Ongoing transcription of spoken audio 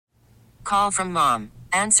Call from mom.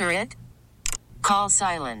 Answer it. Call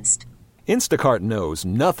silenced. Instacart knows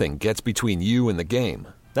nothing gets between you and the game.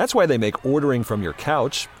 That's why they make ordering from your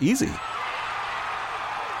couch easy.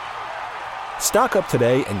 Stock up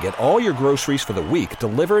today and get all your groceries for the week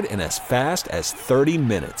delivered in as fast as 30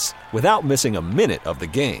 minutes without missing a minute of the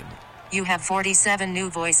game. You have 47 new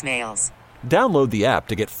voicemails. Download the app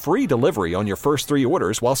to get free delivery on your first 3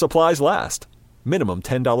 orders while supplies last. Minimum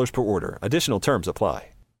 $10 per order. Additional terms apply.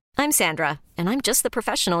 I'm Sandra, and I'm just the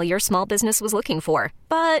professional your small business was looking for.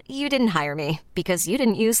 But you didn't hire me because you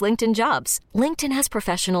didn't use LinkedIn Jobs. LinkedIn has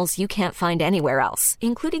professionals you can't find anywhere else,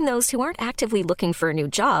 including those who aren't actively looking for a new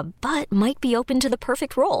job, but might be open to the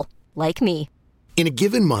perfect role, like me. In a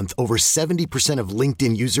given month, over 70% of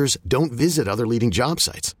LinkedIn users don't visit other leading job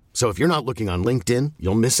sites. So if you're not looking on LinkedIn,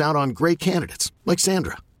 you'll miss out on great candidates like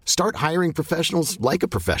Sandra. Start hiring professionals like a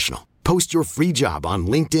professional. Post your free job on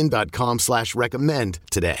linkedin.com/recommend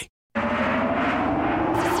today. I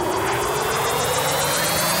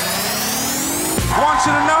want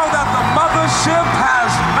you to know that the mothership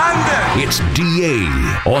has landed. It's DA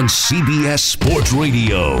on CBS Sports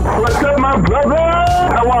Radio. What's up, my brother?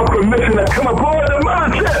 I want permission to come aboard the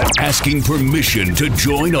mothership. Asking permission to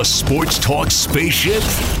join a sports talk spaceship?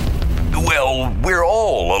 Well, we're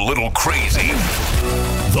all a little crazy.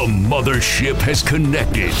 The mothership has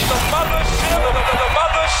connected. The mothership.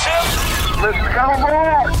 Let's come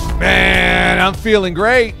aboard. Man, I'm feeling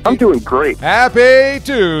great. I'm doing great. Happy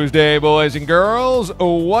Tuesday, boys and girls.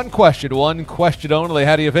 One question only.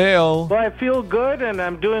 How do you feel? Well, I feel good, and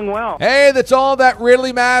I'm doing well. Hey, that's all that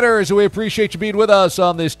really matters. We appreciate you being with us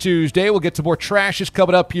on this Tuesday. We'll get some more trashes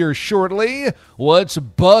coming up here shortly. What's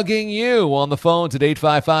bugging you? On the phones at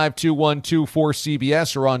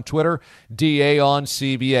 855-212-4CBS or on Twitter, DA on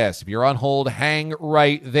CBS. If you're on hold, hang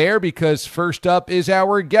right there because first up is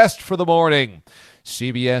our guest for the morning.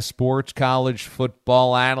 CBS Sports college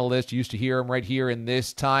football analyst. Used to hear him right here in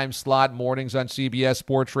this time slot, mornings on CBS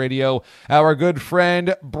Sports Radio. Our good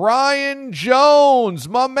friend, Brian Jones.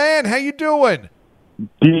 My man, how you doing?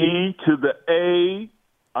 D to the A.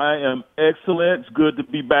 I am excellent. It's good to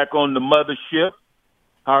be back on the mothership.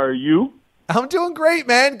 How are you? I'm doing great,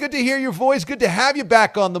 man. Good to hear your voice. Good to have you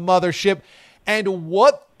back on the mothership. And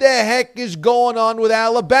what the heck is going on with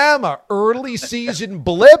Alabama? Early season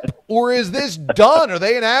blip, or is this done? Are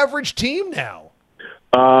they an average team now?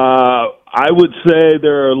 I would say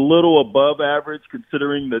they're a little above average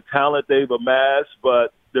considering the talent they've amassed,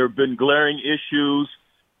 but there have been glaring issues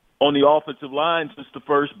on the offensive line since the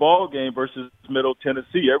first ball game versus Middle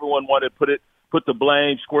Tennessee. Everyone wanted to put the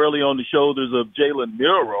blame squarely on the shoulders of Jalen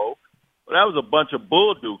Milroe. But that was a bunch of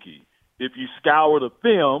bull dookie. If you scour the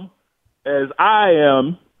film, as I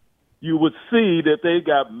am, you would see that they've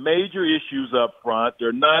got major issues up front.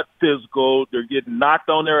 They're not physical. They're getting knocked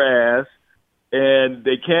on their ass, and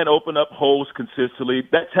they can't open up holes consistently.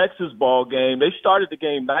 That Texas ball game, they started the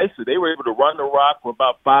game nicely. They were able to run the rock for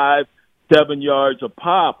about 5-7 yards a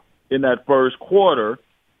pop in that first quarter,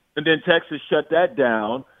 and then Texas shut that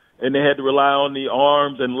down, and they had to rely on the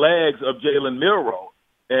arms and legs of Jalen Milroe.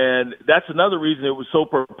 And that's another reason it was so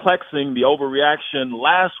perplexing, the overreaction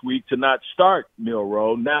last week to not start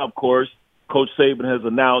Milroe. Now, of course, Coach Saban has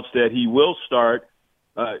announced that he will start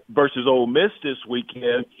versus Ole Miss this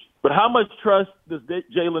weekend. But how much trust does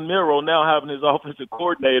Jalen Milroe now have in his offensive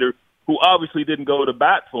coordinator, who obviously didn't go to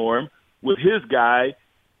bat for him, with his guy,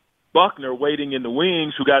 Buckner, waiting in the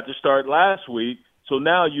wings, who got to start last week? So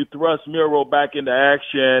now you thrust Milroe back into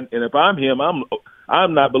action, and if I'm him,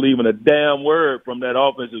 I'm not believing a damn word from that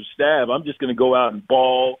offensive staff. I'm just going to go out and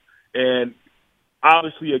ball. And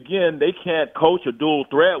obviously, again, they can't coach a dual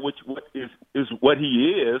threat, which is what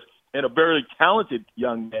he is, and a very talented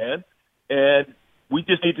young man. And we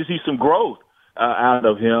just need to see some growth out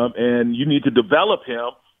of him, and you need to develop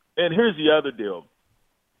him. And here's the other deal.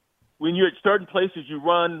 When you're at certain places, you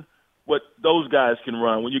run what those guys can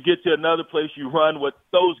run. When you get to another place, you run what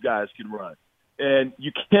those guys can run. And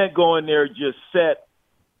you can't go in there just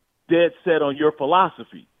dead set on your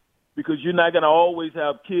philosophy, because you're not going to always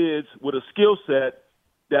have kids with a skill set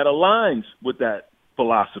that aligns with that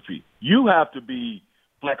philosophy. You have to be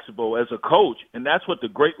flexible as a coach, and that's what the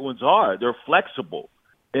great ones are. They're flexible.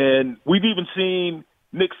 And we've even seen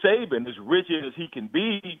Nick Saban, as rigid as he can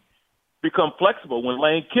be, become flexible when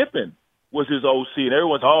Lane Kiffin was his OC. And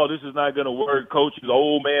everyone's, this is not going to work. Coach is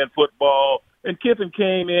old man football. And Kiffin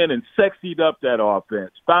came in and sexied up that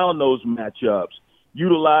offense, found those matchups,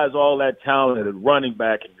 utilized all that talent at running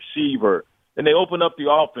back and receiver, and they opened up the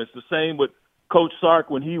offense. The same with Coach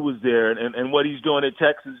Sark when he was there and what he's doing at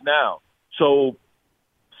Texas now. So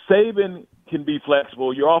Saban can be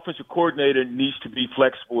flexible. Your offensive coordinator needs to be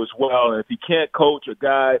flexible as well. And if he can't coach a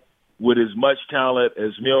guy with as much talent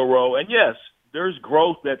as Milroe, and yes, there's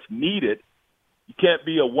growth that's needed. You can't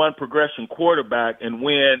be a one-progression quarterback and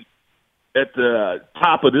win at the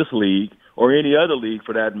top of this league or any other league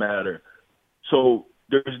for that matter. So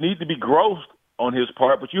there needs to be growth on his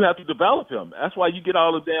part, but you have to develop him. That's why you get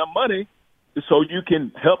all the damn money, so you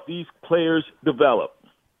can help these players develop.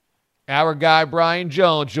 Our guy, Brian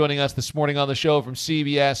Jones, joining us this morning on the show from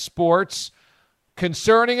CBS Sports.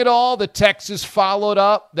 Concerning it all, the Texas followed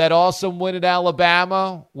up that awesome win at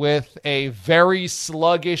Alabama with a very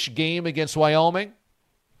sluggish game against Wyoming.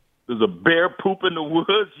 There's a bear poop in the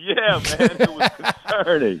woods? Yeah, man, it was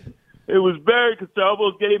concerning. It was very concerning.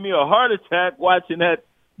 Almost gave me a heart attack watching that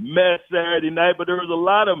mess Saturday night, but there was a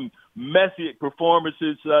lot of messy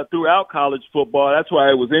performances throughout college football. That's why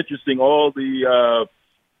it was interesting, all the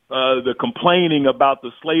complaining about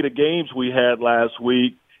the slate of games we had last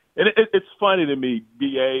week. And it's funny to me,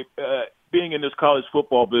 B.A., being in this college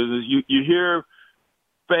football business, you hear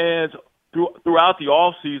fans throughout the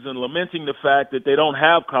offseason lamenting the fact that they don't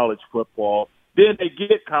have college football. Then they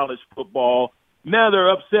get college football. Now they're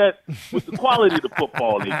upset with the quality of the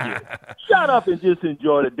football they get. Shut up and just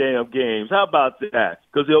enjoy the damn games. How about that?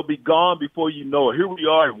 Because they'll be gone before you know it. Here we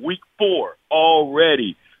are in week 4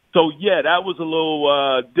 already. So, yeah, that was a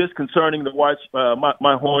little disconcerting to watch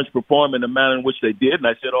my Horns perform in the manner in which they did. And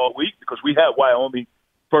I said all week because we had Wyoming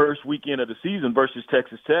first weekend of the season versus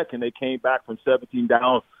Texas Tech, and they came back from 17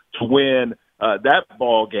 down to win that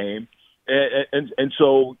ball game. And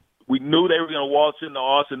so we knew they were going to waltz into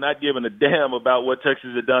Austin, not giving a damn about what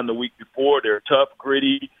Texas had done the week before. They're a tough,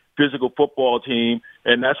 gritty, physical football team,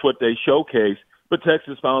 and that's what they showcased. But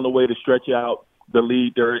Texas found a way to stretch out the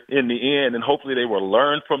lead there in the end, and hopefully they will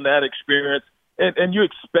learn from that experience. And you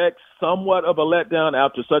expect somewhat of a letdown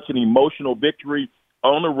after such an emotional victory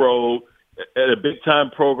on the road at a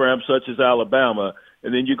big-time program such as Alabama,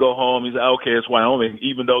 and then you go home and say, okay, it's Wyoming,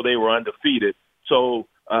 even though they were undefeated. So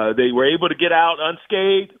they were able to get out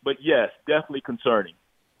unscathed, but yes, definitely concerning.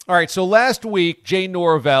 All right, so last week, Jay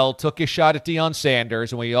Norvell took a shot at Deion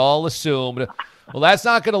Sanders, and we all assumed, well, that's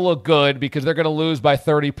not going to look good because they're going to lose by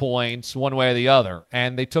 30 points one way or the other.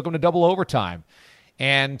 And they took him to double overtime.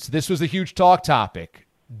 And this was a huge talk topic.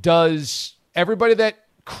 Does everybody that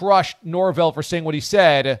crushed Norvell for saying what he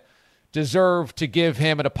said deserve to give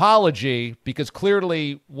him an apology? Because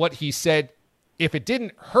clearly what he said, if it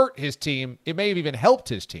didn't hurt his team, it may have even helped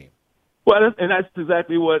his team. Well, and that's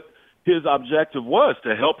exactly what his objective was,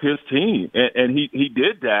 to help his team. And he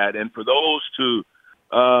did that. And for those to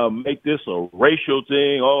make this a racial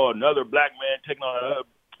thing, another black man taking on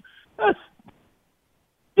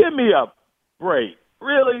give me a break.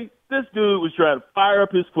 Really? This dude was trying to fire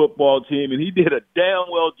up his football team, and he did a damn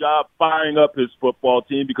well job firing up his football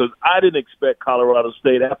team because I didn't expect Colorado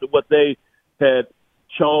State, after what they had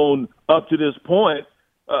shown up to this point,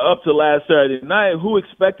 up to last Saturday night, who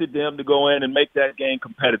expected them to go in and make that game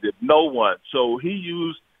competitive? No one. So he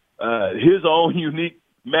used his own unique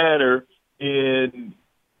manner in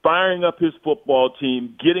firing up his football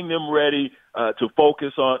team, getting them ready to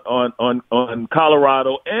focus on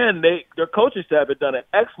Colorado, and their coaching staff had done an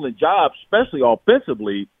excellent job, especially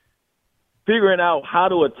offensively, figuring out how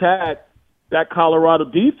to attack that Colorado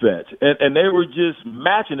defense, and they were just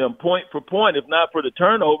matching them point for point. If not for the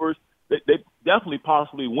turnovers, they definitely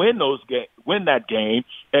possibly win that game,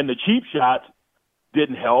 and the cheap shots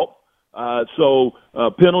didn't help. So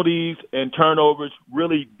penalties and turnovers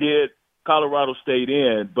really did Colorado State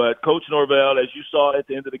in. But Coach Norvell, as you saw at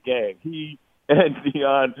the end of the game, he and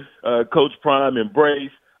Deion, Coach Prime,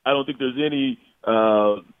 embrace. I don't think there's any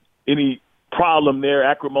problem there,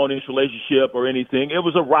 acrimonious relationship or anything. It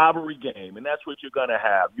was a rivalry game, and that's what you're going to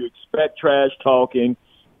have. You expect trash talking.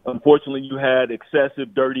 Unfortunately, you had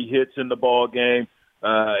excessive dirty hits in the ball game,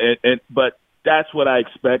 but that's what I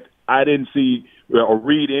expect. I didn't see or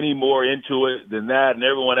read any more into it than that, and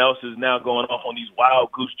everyone else is now going off on these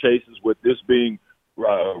wild goose chases with this being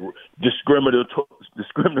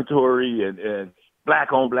discriminatory and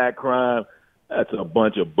black-on-black crime. That's a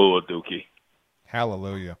bunch of bull dookie.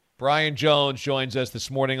 Hallelujah. Brian Jones joins us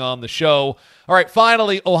this morning on the show. All right,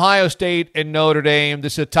 finally, Ohio State and Notre Dame.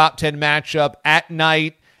 This is a top 10 matchup at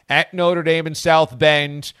night at Notre Dame in South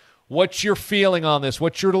Bend. What's your feeling on this?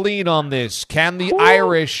 What's your lean on this? Can the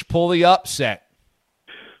Irish pull the upset?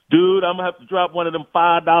 Dude, I'm going to have to drop one of them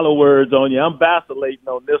 $5 words on you. I'm vacillating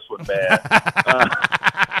on this one, man.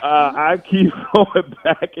 I keep going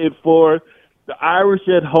back and forth. The Irish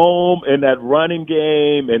at home and that running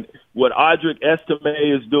game and what Audric Estime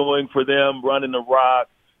is doing for them running the rock,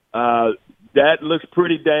 that looks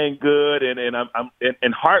pretty dang good.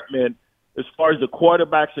 And Hartman, as far as the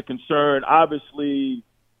quarterbacks are concerned, obviously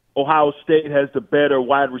Ohio State has the better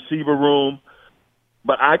wide receiver room.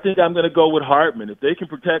 But I think I'm going to go with Hartman. If they can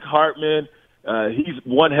protect Hartman, he's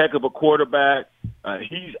one heck of a quarterback.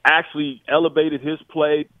 He's actually elevated his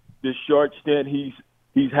play this short stint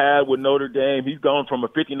he's had with Notre Dame. He's gone from a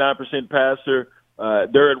 59% passer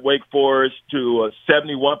there at Wake Forest to a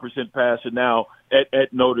 71% passer now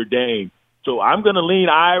at Notre Dame. So I'm going to lean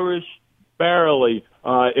Irish barely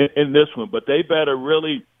in this one, but they better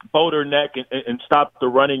really bow their neck and stop the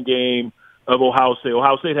running game of Ohio State.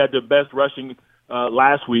 Ohio State had the best rushing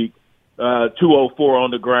last week, 204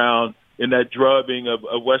 on the ground in that drubbing of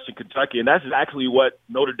Western Kentucky. And that's actually what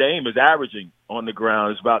Notre Dame is averaging on the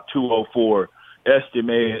ground. It's about 204,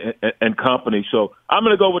 Estime and company. So I'm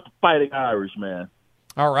going to go with the Fighting Irish, man.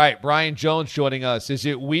 All right, Brian Jones joining us. Is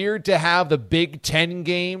it weird to have the Big Ten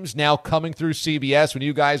games now coming through CBS when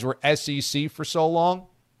you guys were SEC for so long?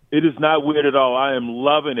 It is not weird at all. I am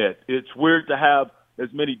loving it. It's weird to have as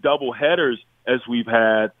many double headers as we've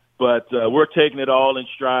had, but we're taking it all in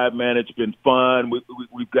stride, man. It's been fun.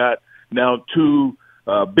 We've got now two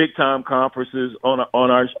big-time conferences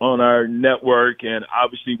on our network, and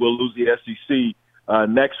obviously we'll lose the SEC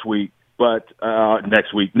next year.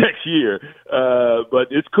 But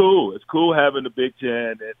it's cool. It's cool having the Big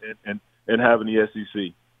Ten and having the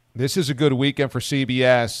SEC. This is a good weekend for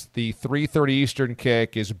CBS. The 3:30 Eastern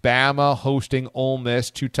kick is Bama hosting Ole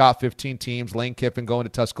Miss, two top 15 teams, Lane Kiffin going to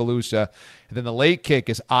Tuscaloosa. And then the late kick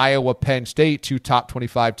is Iowa, Penn State, two top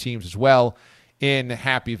 25 teams as well in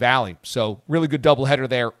Happy Valley. So really good doubleheader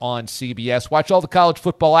there on CBS. Watch all the college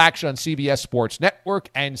football action on CBS Sports Network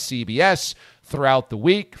and CBS throughout the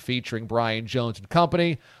week, featuring Brian Jones and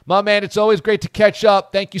company. My man, it's always great to catch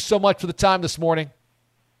up. Thank you so much for the time this morning.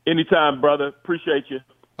 Anytime, brother. Appreciate you.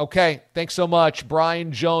 Okay, thanks so much.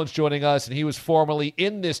 Brian Jones joining us, and he was formerly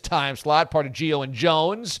in this time slot, part of Gio and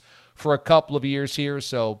Jones for a couple of years here,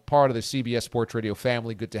 so part of the CBS Sports Radio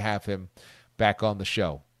family. Good to have him back on the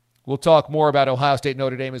show. We'll talk more about Ohio State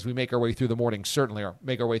Notre Dame as we make our way through the morning, certainly, or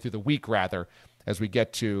make our way through the week, rather, as we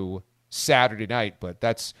get to Saturday night. But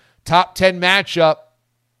that's top 10 matchup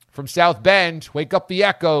from South Bend. Wake up the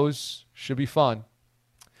Echoes. Should be fun.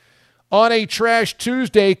 On a Trash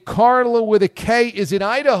Tuesday, Carla with a K is in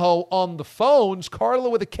Idaho on the phones. Carla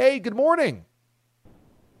with a K, good morning.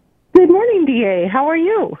 Good morning, DA. How are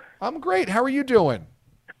you? I'm great. How are you doing?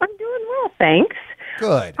 I'm doing well, thanks.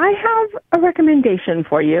 Good. I have a recommendation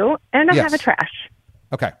for you, and I have a trash.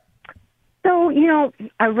 Okay. So,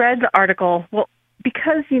 I read the article. Well,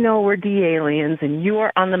 because, we're de-aliens and you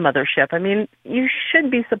are on the mothership, I mean, you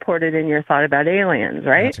should be supported in your thought about aliens,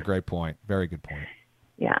 right? That's a great point. Very good point.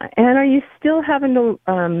 Yeah. And are you still having to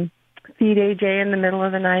feed AJ in the middle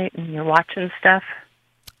of the night and you're watching stuff?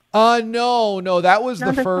 No. That was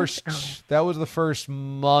the first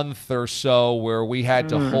month or so where we had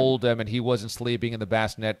to hold him and he wasn't sleeping in the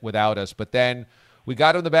bassinet without us. But then we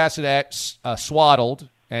got him in the bassinet swaddled,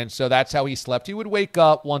 and so that's how he slept. He would wake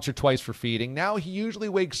up once or twice for feeding. Now he usually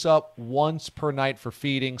wakes up once per night for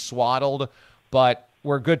feeding, swaddled, but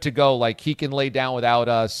we're good to go. Like, he can lay down without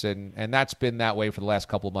us, and that's been that way for the last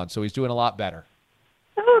couple of months. So he's doing a lot better.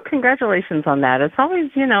 Oh, congratulations on that. It's always,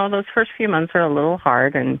 those first few months are a little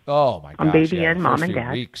hard, and oh my gosh, on baby and mom and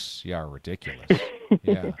dad. Weeks, are ridiculous.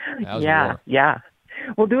 Yeah.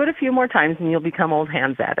 We'll do it a few more times, and you'll become old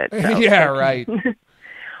hands at it. So. Yeah, right.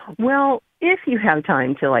 Well, if you have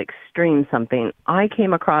time to stream something, I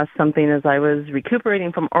came across something as I was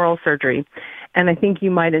recuperating from oral surgery, and I think you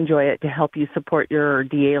might enjoy it to help you support your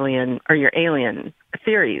alien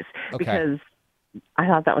theories, because I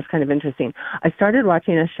thought that was kind of interesting. I started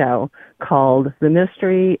watching a show called The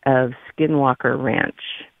Mystery of Skinwalker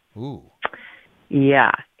Ranch. Ooh.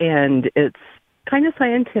 Yeah, and it's kind of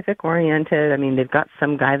scientific oriented. I mean, they've got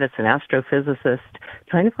some guy that's an astrophysicist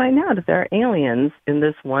trying to find out if there are aliens in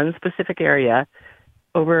this one specific area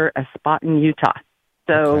over a spot in Utah.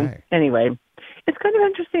 So anyway, it's kind of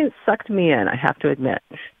interesting. It sucked me in, I have to admit.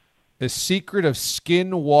 The Secret of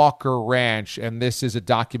Skinwalker Ranch, and this is a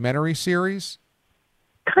documentary series?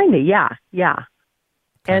 Kind of, yeah. Okay.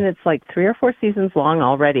 And it's 3 or 4 seasons long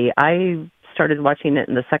already. I started watching it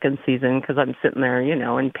in the second season because I'm sitting there,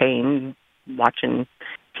 in pain, watching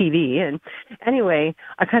TV. And anyway,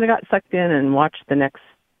 I kind of got sucked in and watched the next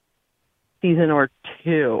season or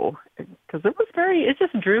two because it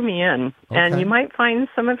just drew me in. Okay. And you might find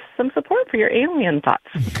some support for your alien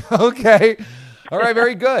thoughts. Okay. All right,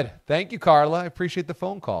 very good. Thank you, Carla. I appreciate the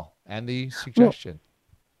phone call and the suggestion.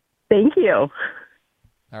 Thank you.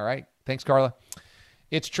 All right. Thanks, Carla.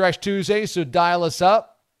 It's Trash Tuesday, so dial us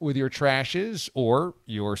up, with your trashes or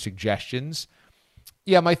your suggestions.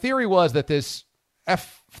 Yeah, my theory was that this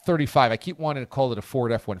F-35, I keep wanting to call it a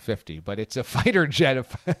Ford F-150, but it's a fighter jet.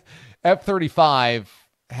 F-35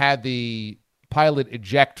 had the pilot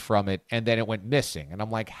eject from it, and then it went missing. And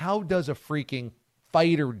I'm like, how does a freaking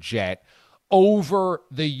fighter jet over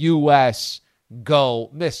the U.S. go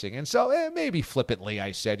missing? And so maybe flippantly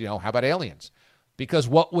I said, how about aliens? Because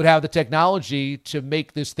what would have the technology to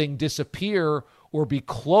make this thing disappear or be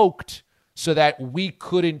cloaked so that we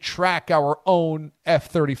couldn't track our own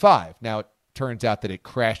F-35? Now, it turns out that it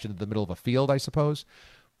crashed into the middle of a field, I suppose.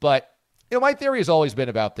 But, my theory has always been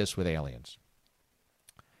about this with aliens.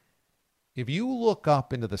 If you look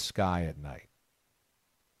up into the sky at night,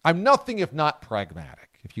 I'm nothing if not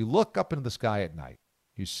pragmatic. If you look up into the sky at night,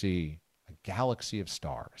 you see a galaxy of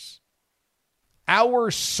stars.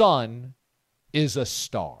 Our sun is a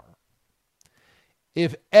star.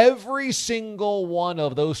 If every single one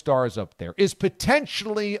of those stars up there is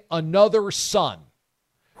potentially another sun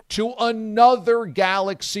to another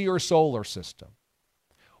galaxy or solar system,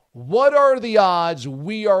 what are the odds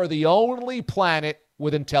we are the only planet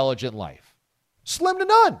with intelligent life? Slim to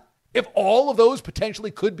none. If all of those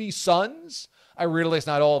potentially could be suns, I realize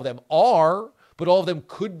not all of them are, but all of them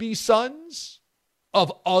could be suns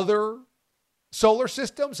of other solar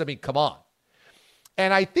systems. I mean, come on.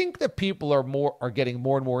 And I think that people are getting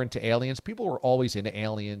more and more into aliens. People were always into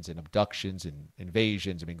aliens and abductions and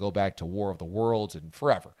invasions. I mean, go back to War of the Worlds and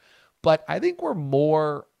forever. But I think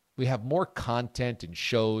we have more content and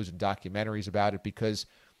shows and documentaries about it because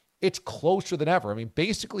it's closer than ever. I mean,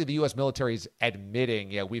 basically the U.S. military is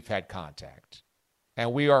admitting, we've had contact.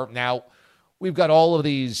 And we've got all of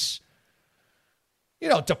these,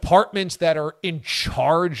 departments that are in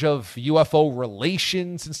charge of UFO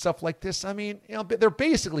relations and stuff like this. I mean, they're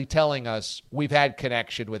basically telling us we've had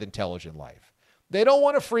connection with intelligent life. They don't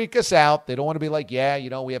want to freak us out. They don't want to be like,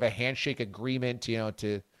 we have a handshake agreement,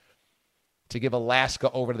 to give Alaska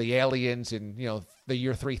over to the aliens in, the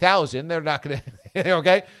year 3000. They're not going to,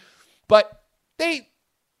 okay? But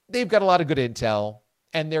they've got a lot of good intel.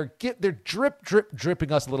 And they're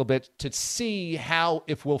dripping us a little bit to see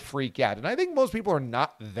if we'll freak out. And I think most people are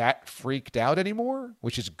not that freaked out anymore,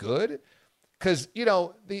 which is good. Because,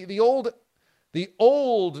 the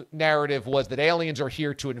old narrative was that aliens are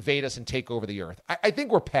here to invade us and take over the earth. I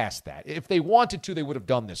think we're past that. If they wanted to, they would have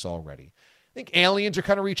done this already. I think aliens are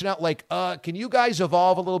kind of reaching out like, can you guys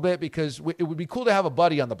evolve a little bit? Because it would be cool to have a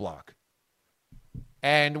buddy on the block.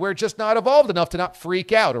 And we're just not evolved enough to not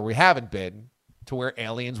freak out, or we haven't been, to where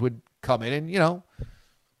aliens would come in and,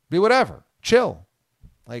 be whatever, chill.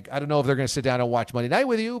 Like, I don't know if they're going to sit down and watch Monday Night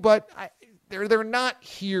with you, but they're not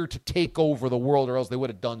here to take over the world, or else they would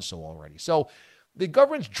have done so already. So the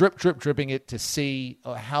government's dripping it to see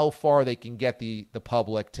how far they can get the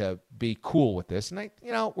public to be cool with this. And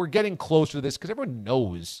we're getting closer to this because everyone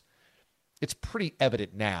knows it's pretty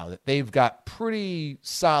evident now that they've got pretty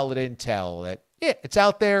solid intel that it's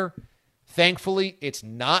out there. Thankfully, it's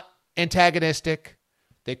not antagonistic.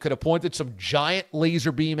 They could have pointed some giant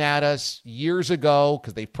laser beam at us years ago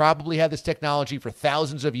because they probably had this technology for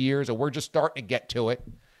thousands of years, and we're just starting to get to it.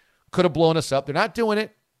 Could have blown us up. They're not doing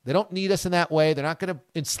it. They don't need us in that way. They're not going to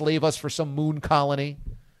enslave us for some moon colony.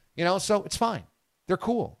 So it's fine. They're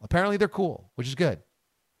cool. Apparently they're cool, which is good.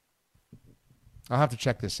 I'll have to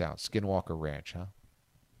check this out. Skinwalker Ranch, huh?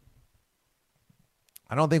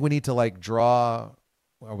 I don't think we need to draw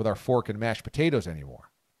with our fork and mashed potatoes anymore.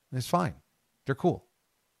 It's fine. They're cool.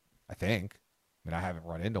 I think. I mean, I haven't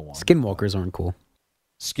run into one. Skinwalkers aren't cool.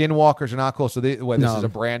 Skinwalkers are not cool. So this is a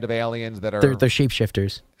brand of aliens that are... They're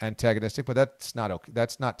shapeshifters. Antagonistic, but that's not okay.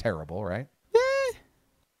 That's not terrible, right?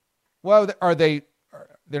 Well, they're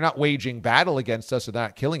not waging battle against us, so they're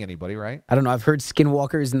not killing anybody, right? I don't know. I've heard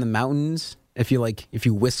skinwalkers in the mountains. If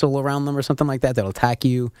you whistle around them or something like that, they'll attack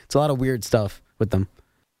you. It's a lot of weird stuff with them.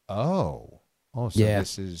 Oh, so yeah.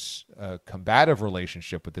 This is a combative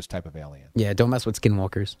relationship with this type of alien. Yeah, don't mess with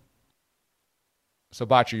skinwalkers. So,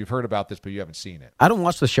 Botcher, you've heard about this, but you haven't seen it. I don't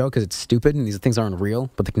watch the show because it's stupid and these things aren't real,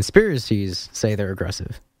 but the conspiracies say they're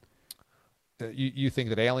aggressive. You think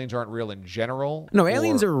that aliens aren't real in general? No,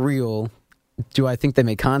 aliens are real. Do I think they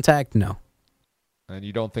make contact? No. And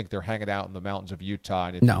you don't think they're hanging out in the mountains of Utah,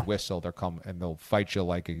 and if you whistle, they'll come and they'll fight you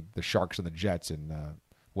like the Sharks and the Jets in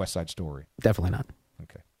West Side Story? Definitely not.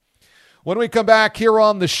 Okay. When we come back here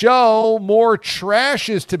on the show, more trash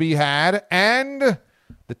is to be had, and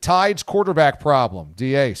the Tide's quarterback problem.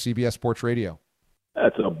 DA, CBS Sports Radio.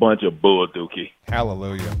 That's a bunch of bull, Dookie.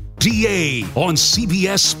 Hallelujah. DA on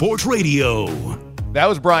CBS Sports Radio. That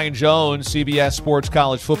was Brian Jones, CBS Sports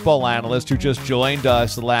College football analyst, who just joined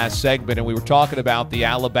us the last segment, and we were talking about the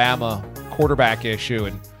Alabama quarterback issue,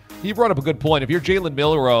 and he brought up a good point. If you're Jalen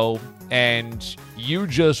Milroe and you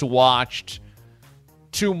just watched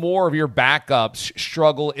two more of your backups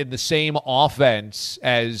struggle in the same offense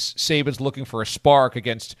as Saban's looking for a spark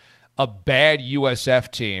against a bad USF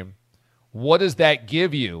team, what does that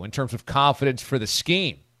give you in terms of confidence for the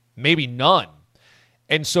scheme? Maybe none.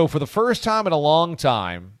 And so for the first time in a long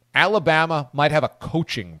time, Alabama might have a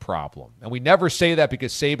coaching problem. And we never say that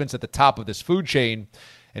because Saban's at the top of this food chain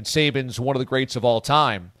and Saban's one of the greats of all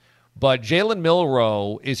time. But Jalen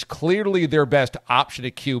Milroe is clearly their best option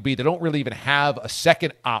at QB. They don't really even have a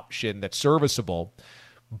second option that's serviceable.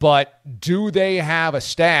 But do they have a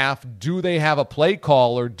staff? Do they have a play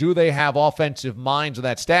caller? Do they have offensive minds on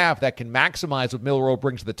that staff that can maximize what Milroe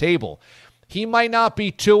brings to the table? He might not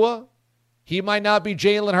be Tua. He might not be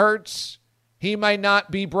Jalen Hurts. He might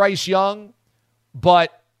not be Bryce Young.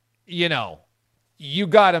 But, you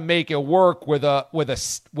got to make it work with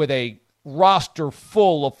a roster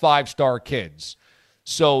full of five-star kids.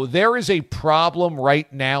 So there is a problem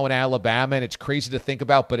right now in Alabama, and it's crazy to think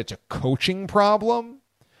about, but it's a coaching problem.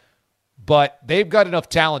 But they've got enough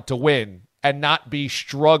talent to win and not be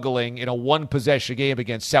struggling in a one-possession game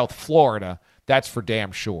against South Florida. That's for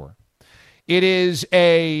damn sure. It is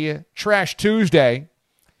a Trash Tuesday,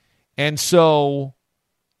 and so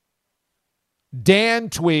Dan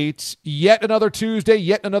tweets, yet another Tuesday,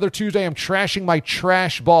 I'm trashing my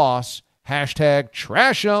trash boss. Hashtag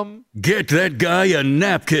trash him. Get that guy a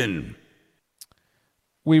napkin.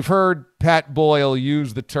 We've heard Pat Boyle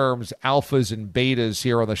use the terms alphas and betas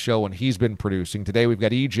here on the show when he's been producing. Today we've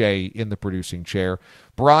got EJ in the producing chair.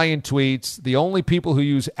 Brian tweets, the only people who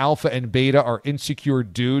use alpha and beta are insecure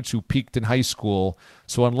dudes who peaked in high school.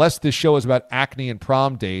 So unless this show is about acne and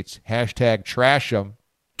prom dates, hashtag trash them.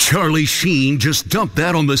 Charlie Sheen just dumped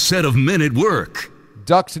that on the set of Men at Work.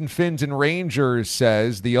 Ducks and Fins and Rangers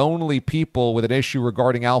says the only people with an issue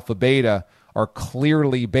regarding alpha beta are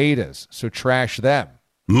clearly betas, so trash them.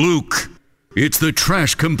 Luke, it's the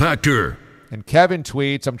trash compactor. And Kevin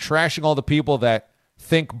tweets, I'm trashing all the people that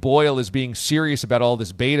think Boyle is being serious about all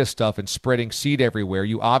this beta stuff and spreading seed everywhere.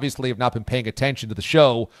 You obviously have not been paying attention to the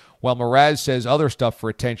show, while Mraz says other stuff for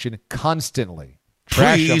attention constantly.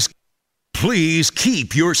 Trash Please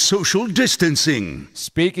keep your social distancing.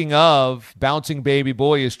 Speaking of, Bouncing Baby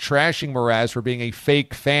Boy is trashing Mraz for being a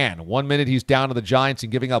fake fan. 1 minute he's down to the Giants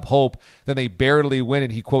and giving up hope. Then they barely win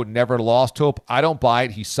and he, quote, never lost hope. I don't buy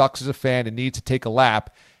it. He sucks as a fan and needs to take a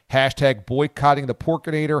lap. Hashtag boycotting the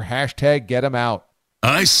Porkinator. Hashtag get him out.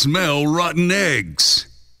 I smell rotten eggs.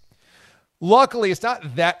 Luckily, it's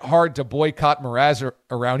not that hard to boycott Mraz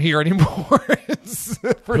around here anymore.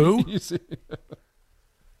 Who? Easy.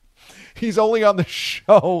 He's only on the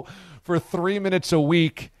show for 3 minutes a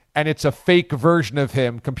week, and it's a fake version of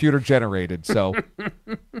him, computer-generated. So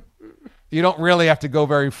you don't really have to go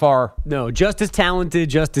very far. No, just as talented,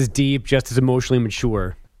 just as deep, just as emotionally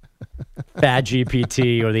mature. Bad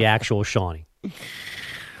GPT or the actual Shawnee.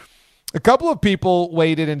 A couple of people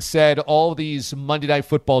weighed in and said all these Monday Night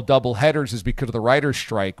Football doubleheaders is because of the writer's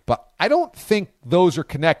strike, but I don't think those are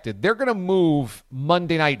connected. They're going to move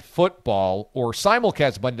Monday Night Football or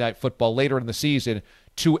simulcast Monday Night Football later in the season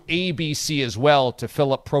to ABC as well to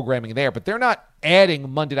fill up programming there, but they're not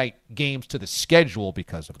adding Monday night games to the schedule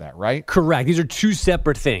because of that, right? Correct. These are two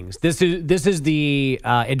separate things. This is the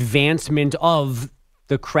advancement of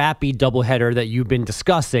the crappy doubleheader that you've been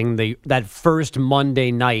discussing, that first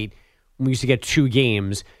Monday night. We used to get 2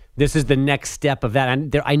 games. This is the next step of that.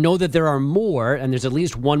 And I know that there are more, and there's at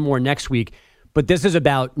least one more next week, but this is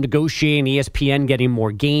about negotiating ESPN getting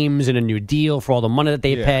more games and a new deal for all the money that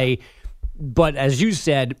they pay. But as you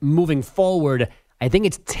said, moving forward, I think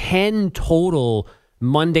it's 10 total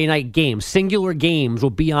Monday night games. Singular games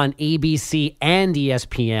will be on ABC and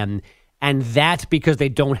ESPN, and that's because they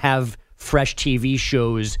don't have fresh TV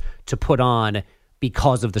shows to put on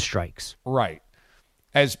because of the strikes. Right.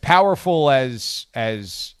 As powerful as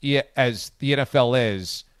the NFL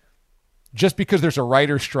is, just because there's a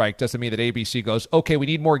writer's strike doesn't mean that ABC goes, okay, we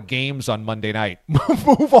need more games on Monday night.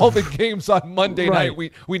 Move all the games on Monday night.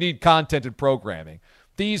 We need content and programming.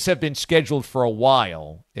 These have been scheduled for a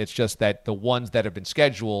while. It's just that the ones that have been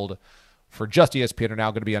scheduled for just ESPN are now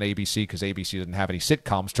going to be on ABC because ABC doesn't have any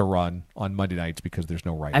sitcoms to run on Monday nights because there's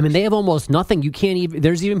no writers. I mean, they have almost nothing. You can't even.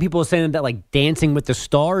 There's even people saying that like Dancing with the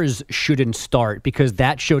Stars shouldn't start because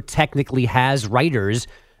that show technically has writers,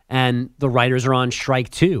 and the writers are on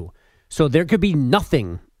strike too. So there could be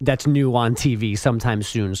nothing that's new on TV sometime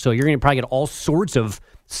soon. So you're going to probably get all sorts of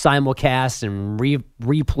simulcasts and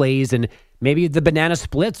replays, and Maybe the banana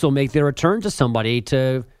splits will make their return to somebody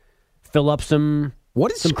to fill up some.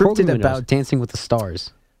 What is some scripted programming about windows. Dancing with the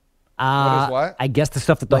Stars? What is what? I guess the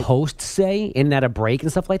stuff that the hosts say in and out of break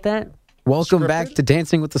and stuff like that. Welcome back to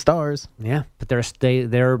Dancing with the Stars. Yeah, but they're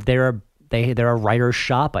a writer's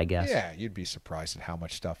shop, I guess. Yeah, you'd be surprised at how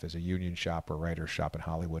much stuff is a union shop or writer's shop in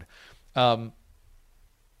Hollywood. I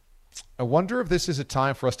wonder if this is a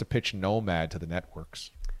time for us to pitch Nomad to the networks.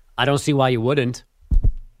 I don't see why you wouldn't.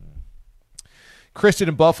 Kristen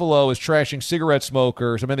in Buffalo is trashing cigarette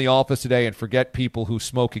smokers. I'm in the office today and forget people who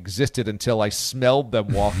smoke existed until I smelled them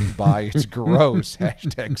walking by. It's gross.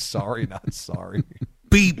 Hashtag sorry, not sorry.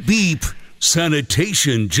 Beep, beep.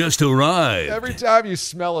 Sanitation just arrived. Every time you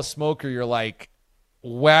smell a smoker, you're like,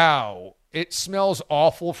 wow, it smells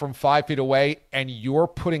awful from 5 feet away, and you're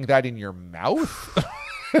putting that in your mouth?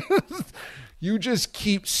 You just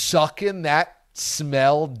keep sucking that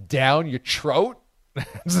smell down your throat?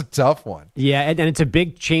 It's a tough one. Yeah, and it's a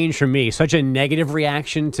big change for me. Such a negative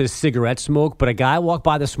reaction to cigarette smoke, but a guy walked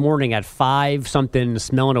by this morning at 5-something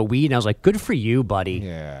smelling a weed, and I was like, good for you, buddy.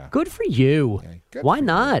 Yeah. Good for you. Yeah, Why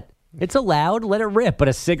not? It's allowed. Let it rip. But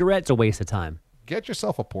a cigarette's a waste of time. Get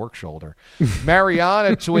yourself a pork shoulder.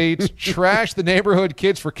 Mariana tweets, trash the neighborhood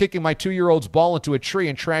kids for kicking my 2-year-old's ball into a tree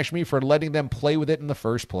and trash me for letting them play with it in the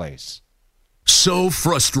first place. So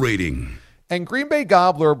frustrating. And Green Bay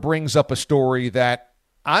Gobbler brings up a story that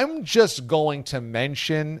I'm just going to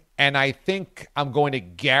mention, and I think I'm going to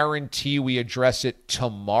guarantee we address it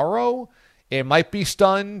tomorrow. It might be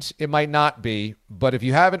stunned. It might not be. But if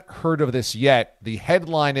you haven't heard of this yet, the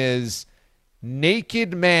headline is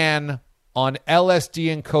Naked Man on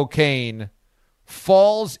LSD and Cocaine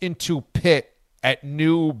Falls into Pit at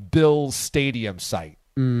New Bills Stadium Site.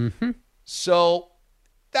 Mm-hmm. So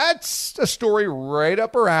that's a story right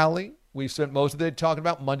up our alley. We've spent most of the day talking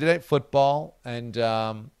about Monday Night Football. And,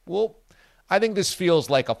 I think this feels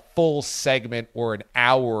like a full segment or an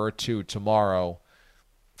hour or two tomorrow.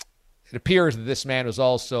 It appears that this man was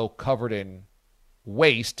also covered in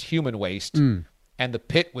waste, human waste, and the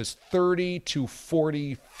pit was 30 to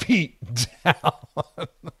 40 feet down.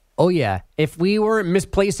 Oh, yeah. If we weren't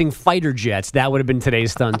misplacing fighter jets, that would have been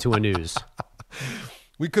today's stun to a news.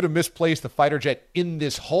 We could have misplaced the fighter jet in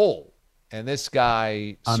this hole, and this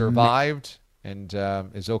guy survived and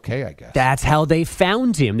is okay, I guess. That's how they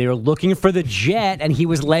found him. They were looking for the jet, and he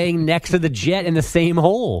was laying next to the jet in the same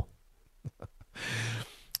hole.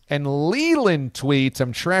 And Leland tweets,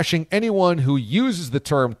 I'm trashing anyone who uses the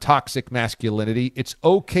term toxic masculinity. It's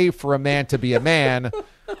okay for a man to be a man.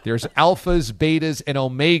 There's alphas, betas, and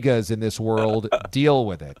omegas in this world. Deal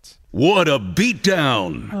with it. What a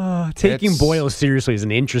beatdown. Taking Boyle seriously is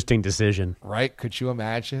an interesting decision. Right? Could you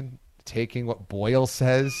imagine taking what Boyle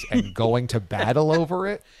says and going to battle over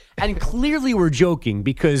it? And clearly we're joking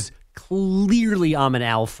because clearly I'm an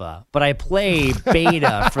alpha, but I play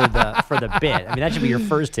beta for the bit. I mean, that should be your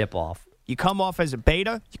first tip off. You come off as a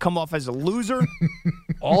beta, you come off as a loser.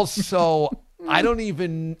 Also, I don't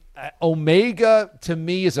even omega to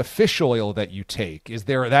me is a fish oil that you take.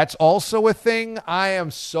 That's also a thing? I am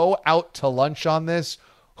so out to lunch on this.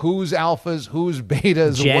 Who's alphas? Who's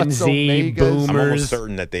betas? Gen what's Z, omegas? boomers. I'm almost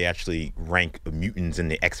certain that they actually rank mutants in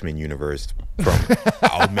the X-Men universe from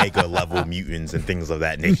Omega level mutants and things of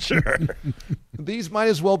that nature. These might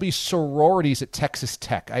as well be sororities at Texas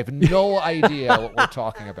Tech. I have no idea what we're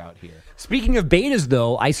talking about here. Speaking of betas,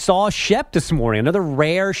 though, I saw Shep this morning. Another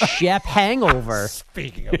rare Shep hangover.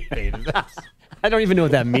 Speaking of betas. I don't even know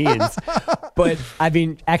what that means. But, I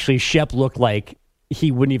mean, actually, Shep looked like he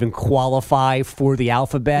wouldn't even qualify for the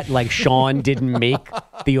alphabet. Like Sean didn't make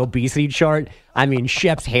the obesity chart. I mean,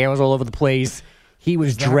 Shep's hair was all over the place. He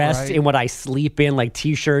was dressed in what I sleep in, like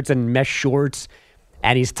T-shirts and mesh shorts.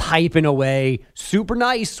 And he's typing away. Super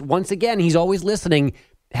nice. Once again, he's always listening.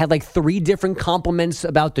 Had like 3 different compliments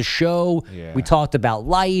about the show. Yeah. We talked about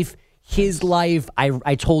life, his life.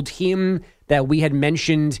 I told him that we had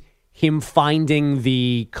mentioned him finding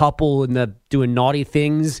the couple and doing naughty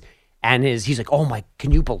things. And he's like, oh my, can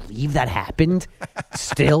you believe that happened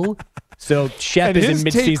still? So Shep is in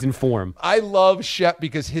mid-season form. I love Shep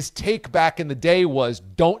because his take back in the day was,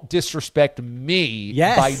 don't disrespect me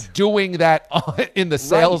by doing that in the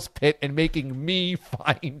sales pit and making me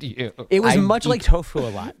find you. It was much like tofu a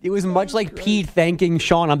lot. It was much like Pete thanking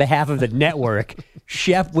Sean on behalf of the network.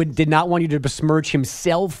 Shep did not want you to besmirch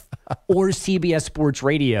himself or CBS Sports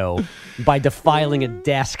Radio by defiling a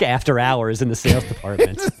desk after hours in the sales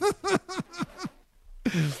department.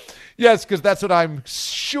 Yes, because that's what I'm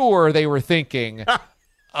sure they were thinking.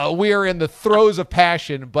 We are in the throes of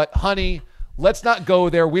passion, but honey, let's not go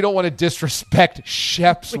there. We don't want to disrespect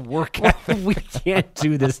Shep's work ethic. We can't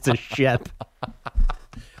do this to Shep.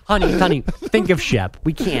 Honey, think of Shep.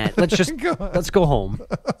 We can't. Let's go home.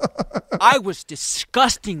 I was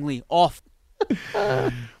disgustingly off.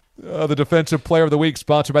 The Defensive Player of the Week,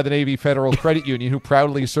 sponsored by the Navy Federal Credit Union, who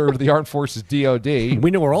proudly served the Armed Forces DOD.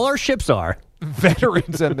 We know where all our ships are.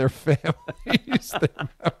 Veterans and their families, their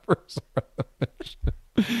members are the mission.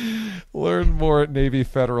 Learn more at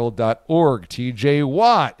NavyFederal.org. TJ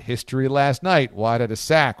Watt, history last night. Watt had a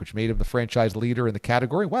sack, which made him the franchise leader in the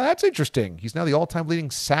category. Well, that's interesting. He's now the all-time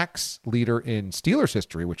leading sacks leader in Steelers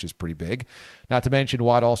history, which is pretty big. Not to mention,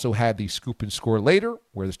 Watt also had the scoop and score later,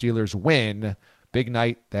 where the Steelers win. Big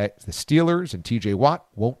night that the Steelers and TJ Watt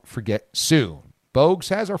won't forget soon. Bogues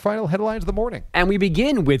has our final headlines of the morning. And we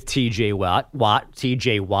begin with TJ Watt.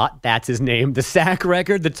 TJ Watt, that's his name. The sack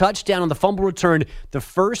record, the touchdown on the fumble return, the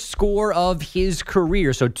first score of his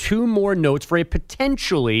career. So 2 more notes for a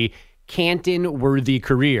potentially Canton-worthy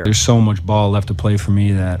career. There's so much ball left to play for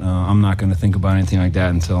me that I'm not going to think about anything like that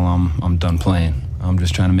until I'm done playing. I'm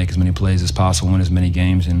just trying to make as many plays as possible, win as many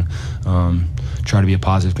games, and try to be a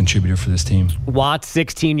positive contributor for this team. Watt's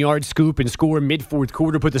 16-yard scoop and score mid-fourth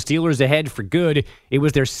quarter put the Steelers ahead for good. It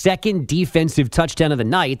was their second defensive touchdown of the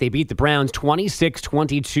night. They beat the Browns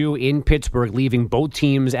 26-22 in Pittsburgh, leaving both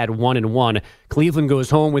teams at 1-1. Cleveland goes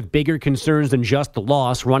home with bigger concerns than just the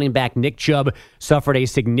loss. Running back Nick Chubb suffered a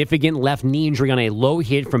significant left knee injury on a low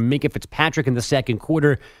hit from Minkah Fitzpatrick in the second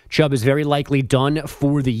quarter. Chubb is very likely done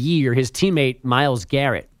for the year. His teammate, Myles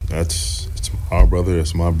Garrett. It's our brother.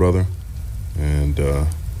 That's my brother. And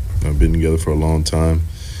I've been together for a long time.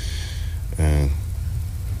 And,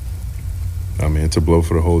 I mean, it's a blow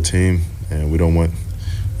for the whole team. And we don't want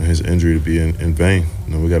his injury to be in vain.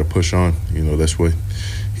 We got to push on. That's what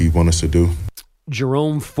he wants us to do.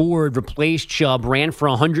 Jerome Ford replaced Chubb, ran for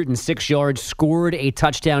 106 yards, scored a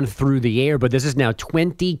touchdown through the air, but this is now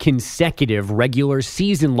 20 consecutive regular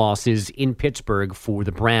season losses in Pittsburgh for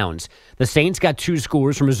the Browns. The Saints got 2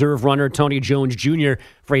 scores from reserve runner Tony Jones Jr.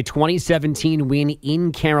 for a 2017 win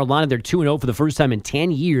in Carolina. They're 2-0 for the first time in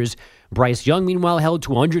 10 years. Bryce Young, meanwhile, held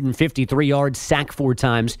to 153 yards, sacked 4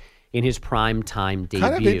 times in his prime-time debut.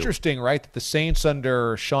 Kind of interesting, right, that the Saints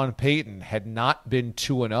under Sean Payton had not been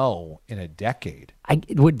 2-0 in a decade.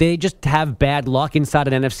 Would they just have bad luck inside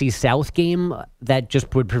an NFC South game that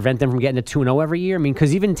just would prevent them from getting to 2-0 every year? I mean,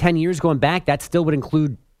 because even 10 years going back, that still would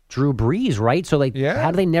include Drew Brees, right? So,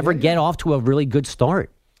 how do they never get off to a really good start?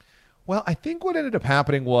 Well, I think what ended up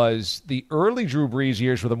happening was the early Drew Brees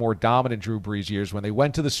years were the more dominant Drew Brees years. When they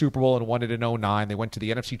went to the Super Bowl and won it in 2009, they went to the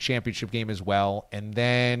NFC Championship game as well. And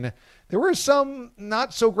then there were some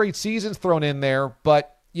not so great seasons thrown in there.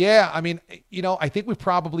 But, yeah, I mean, I think we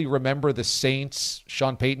probably remember the Saints,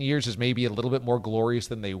 Sean Payton years as maybe a little bit more glorious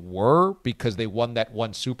than they were because they won that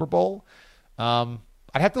one Super Bowl.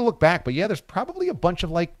 I'd have to look back, but yeah, there's probably a bunch of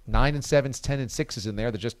 9-7s, 10-6s in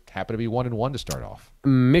there that just happen to be 1-1 to start off.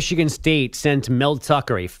 Michigan State sent Mel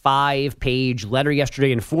Tucker a 5-page letter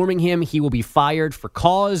yesterday informing him he will be fired for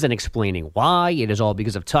cause and explaining why. It is all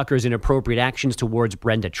because of Tucker's inappropriate actions towards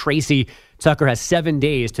Brenda Tracy. Tucker has 7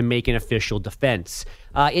 days to make an official defense.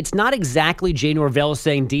 It's not exactly Jay Norvell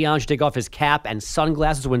saying Deion should take off his cap and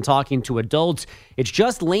sunglasses when talking to adults. It's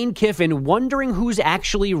just Lane Kiffin wondering who's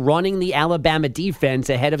actually running the Alabama defense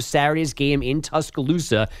ahead of Saturday's game in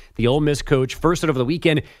Tuscaloosa. The Ole Miss coach, first out of the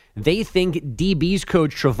weekend, they think DB's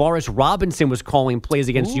coach Travaris Robinson was calling plays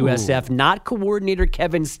against USF, not coordinator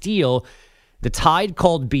Kevin Steele. The Tide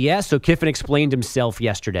called BS, so Kiffin explained himself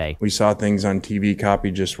yesterday. We saw things on TV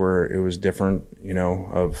copy just where it was different,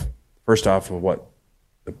 of first off of what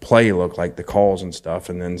the play looked like, the calls and stuff,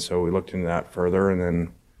 and then so we looked into that further, and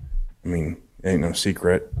then, I mean, it ain't no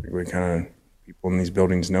secret. We kind of, people in these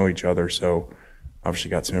buildings know each other, so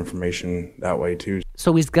obviously got some information that way too.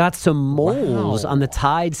 So he's got some moles on the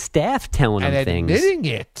Tide staff telling him things. And admitting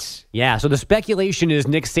it. Yeah, so the speculation is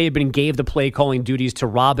Nick Saban gave the play-calling duties to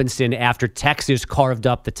Robinson after Texas carved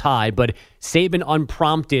up the Tide, but Saban,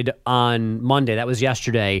 unprompted on Monday, that was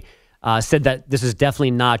yesterday, said that this is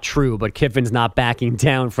definitely not true, but Kiffin's not backing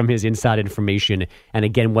down from his inside information and,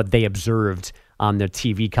 again, what they observed on their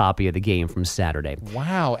TV copy of the game from Saturday.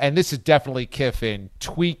 Wow, and this is definitely Kiffin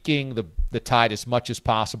tweaking the Tide as much as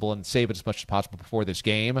possible and save it as much as possible before this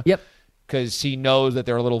game. Yep. Because he knows that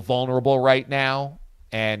they're a little vulnerable right now,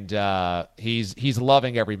 and he's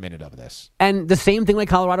loving every minute of this. And the same thing like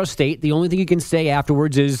Colorado State. The only thing you can say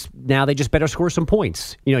afterwards is now they just better score some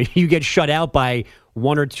points. You get shut out by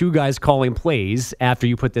 1 or 2 guys calling plays after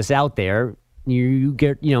you put this out there. You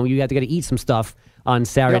get you have to eat some stuff on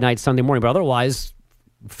Saturday night, Sunday morning. But otherwise,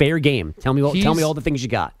 fair game. Tell me all the things you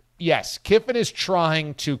got. yes, Kiffin is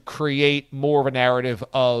trying to create more of a narrative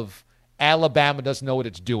of Alabama doesn't know what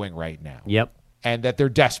it's doing right now. Yep. And that they're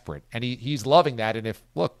desperate. And he's loving that. And if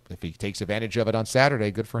he takes advantage of it on Saturday,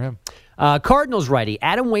 good for him. Cardinals righty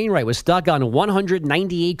Adam Wainwright was stuck on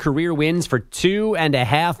 198 career wins for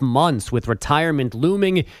 2.5 months with retirement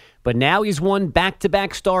looming. But now he's won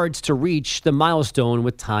back-to-back starts to reach the milestone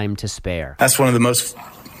with time to spare. That's one of the most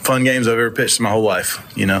fun games I've ever pitched in my whole life.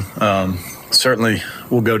 Certainly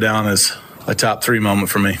will go down as a top 3 moment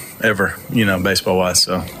for me ever, baseball-wise.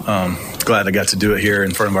 So glad I got to do it here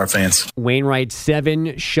in front of our fans. Wainwright, 7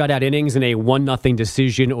 shutout innings in a 1-0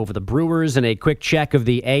 decision over the Brewers. And a quick check of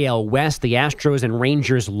the AL West. The Astros and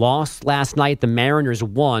Rangers lost last night. The Mariners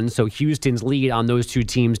won, so Houston's lead on those two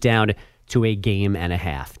teams down to a 1.5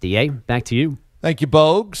 games. D.A., back to you. This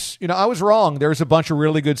Bogues. I was wrong. There's a bunch of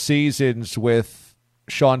really good seasons with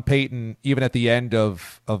Sean Payton, even at the end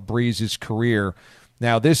of Breeze's career.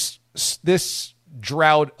 Now, this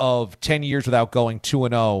drought of 10 years without going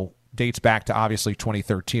 2-0 dates back to obviously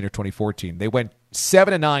 2013 or 2014. They went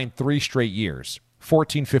 7-9 3 straight years,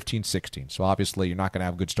 14, 15, 16. So obviously you're not going to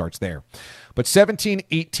have good starts there. But 17,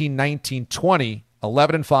 18, 19, 20,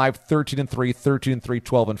 11-5, 13-3, 13-3,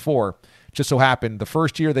 12-4. Just so happened the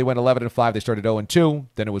first year they went 11-5. They started 0-2.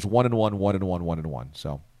 Then it was 1-1, 1-1, 1-1.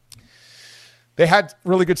 So they had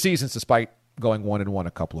really good seasons despite going 1-1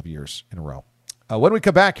 a couple of years in a row. When we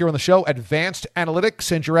come back here on the show, Advanced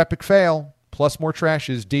Analytics and your epic fail, plus more trash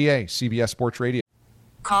is DA, CBS Sports Radio.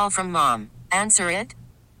 Call from mom. Answer it.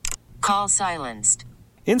 Call silenced.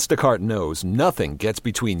 Instacart knows nothing gets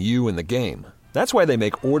between you and the game. That's why they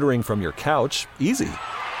make ordering from your couch easy.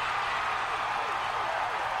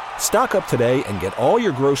 Stock up today and get all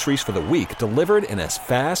your groceries for the week delivered in as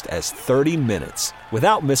fast as 30 minutes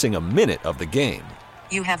without missing a minute of the game.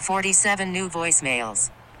 You have 47 new voicemails.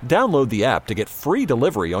 Download the app to get free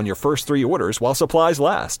delivery on your first 3 orders while supplies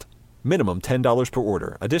last. Minimum $10 per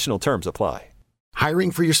order. Additional terms apply. Hiring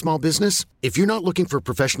for your small business? If you're not looking for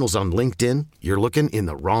professionals on LinkedIn, you're looking in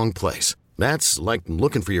the wrong place. That's like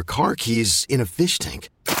looking for your car keys in a fish tank.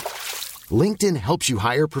 LinkedIn helps you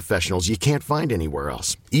hire professionals you can't find anywhere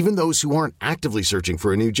else, even those who aren't actively searching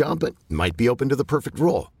for a new job but might be open to the perfect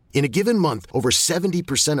role. In a given month, over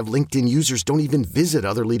 70% of LinkedIn users don't even visit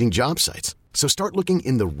other leading job sites. So start looking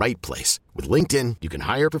in the right place. With LinkedIn, you can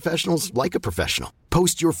hire professionals like a professional.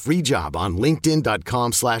 Post your free job on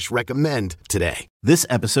linkedin.com/recommend today. This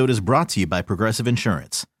episode is brought to you by Progressive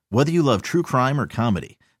Insurance. Whether you love true crime or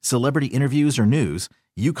comedy, celebrity interviews or news,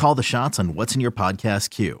 you call the shots on what's in your podcast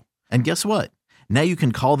queue. And guess what? Now you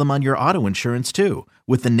can call them on your auto insurance too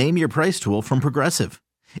with the Name Your Price tool from Progressive.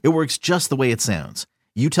 It works just the way it sounds.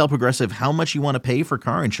 You tell Progressive how much you want to pay for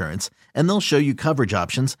car insurance, and they'll show you coverage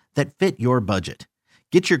options that fit your budget.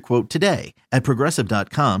 Get your quote today at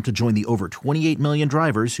Progressive.com to join the over 28 million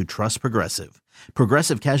drivers who trust Progressive.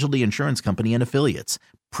 Progressive Casualty Insurance Company and Affiliates.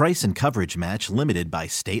 Price and coverage match limited by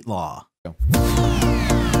state law.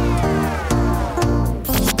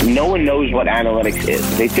 No one knows what analytics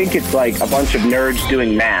is. They think it's like a bunch of nerds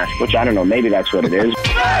doing math, which I don't know, maybe that's what it is.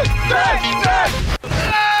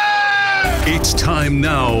 It's time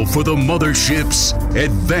now for the Mothership's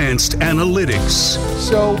Advanced Analytics.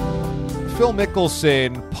 So, Phil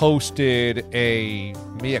Mickelson posted a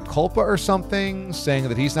mea culpa or something, saying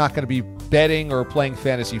that he's not going to be betting or playing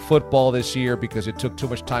fantasy football this year because it took too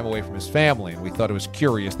much time away from his family. And we thought it was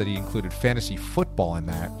curious that he included fantasy football in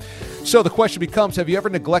that. So the question becomes, have you ever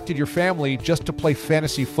neglected your family just to play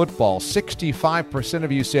fantasy football? 65%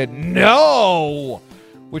 of you said no,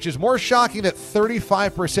 which is more shocking that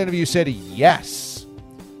 35% of you said yes.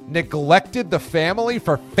 Neglected the family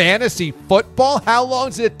for fantasy football? How long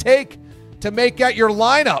does it take to make out your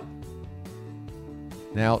lineup?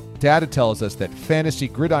 Now, data tells us that fantasy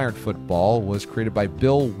gridiron football was created by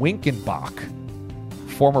Bill Winkenbach,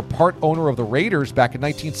 former part owner of the Raiders back in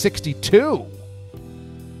 1962.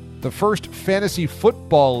 The first fantasy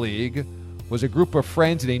football league was a group of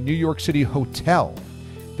friends in a New York City hotel.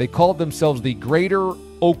 They called themselves the Greater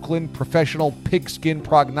Oakland Professional Pigskin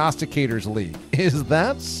Prognosticators League. Is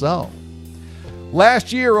that so?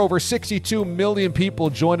 Last year, over 62 million people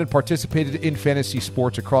joined and participated in fantasy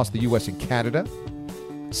sports across the U.S. and Canada.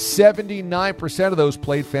 79% of those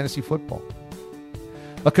played fantasy football.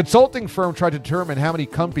 A consulting firm tried to determine how many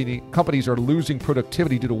companies are losing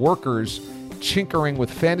productivity due to workers tinkering with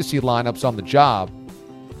fantasy lineups on the job.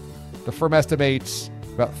 The firm estimates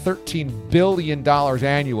about $13 billion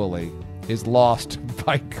annually is lost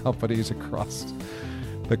by companies across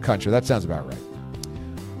the country. That sounds about right.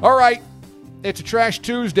 All right. It's a Trash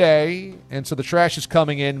Tuesday, and so the trash is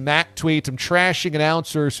coming in. Matt tweets, I'm trashing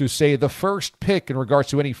announcers who say the first pick in regards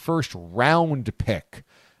to any first-round pick.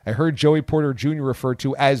 I heard Joey Porter Jr. referred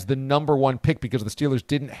to as the number one pick because the Steelers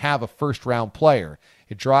didn't have a first-round player.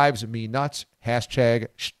 It drives me nuts. Hashtag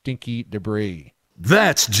stinky debris.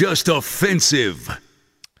 That's just offensive.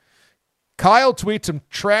 Kyle tweets, I'm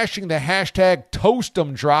trashing the hashtag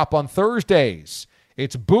Toastum drop on Thursdays.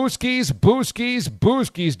 It's Booskies, Booskies,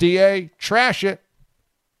 Booskies, DA. Trash it.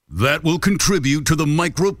 That will contribute to the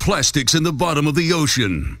microplastics in the bottom of the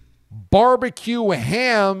ocean. Barbecue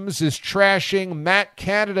Hams is trashing Matt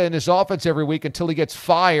Canada in his offense every week until he gets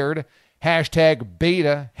fired. Hashtag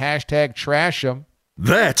beta. Hashtag trash him.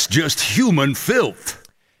 That's just human filth.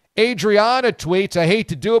 Adriana tweets, I hate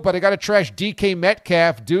to do it, but I got to trash DK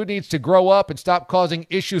Metcalf. Dude needs to grow up and stop causing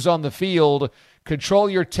issues on the field. Control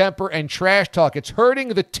your temper and trash talk. It's hurting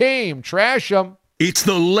the team. Trash him. It's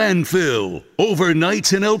the landfill.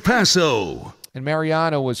 Overnights in El Paso. And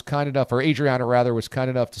Mariana was kind enough, or Adriana rather, was kind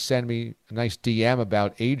enough to send me a nice DM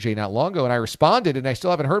about AJ not long ago, and I responded, and I still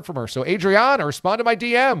haven't heard from her. So Adriana, respond to my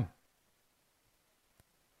DM.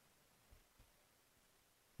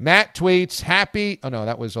 Matt tweets, happy. Oh, no,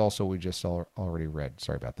 that was also we just already read.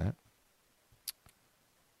 Sorry about that.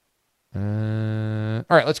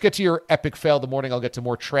 All right, let's get to your epic fail of the morning. I'll get to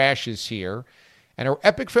more trashes here. And our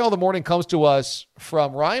epic fail of the morning comes to us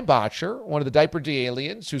from Ryan Botcher, one of the Diaper D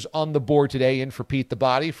aliens, who's on the board today in for Pete the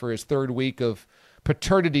Body for his third week of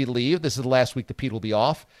paternity leave. This is the last week that Pete will be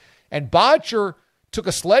off. And Botcher took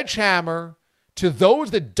a sledgehammer to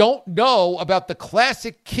those that don't know about the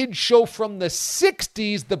classic kid show from the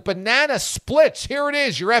 60s, the Banana Splits. Here it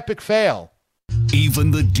is, your epic fail.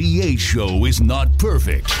 Even the DA show is not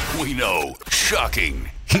perfect. We know. Shocking.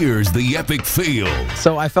 Here's the epic fail.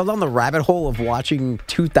 So I fell down the rabbit hole of watching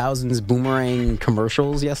 2000s Boomerang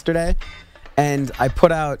commercials yesterday. And I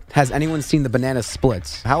put out, has anyone seen the Banana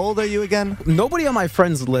Splits? How old are you again? Nobody on my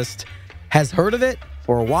friends list has heard of it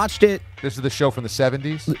or watched it. This is the show from the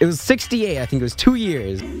 70s? It was 68, I think it was 2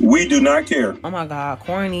 years. We do not care. Oh my God,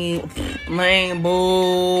 corny, lame,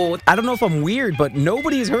 boo. I don't know if I'm weird, but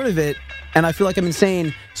nobody has heard of it, and I feel like I'm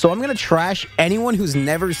insane. So I'm going to trash anyone who's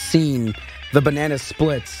never seen the Banana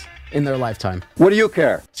Splits in their lifetime. What do you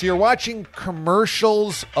care? So you're watching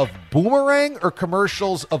commercials of Boomerang or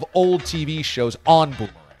commercials of old TV shows on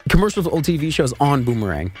Boomerang? Commercials of old TV shows on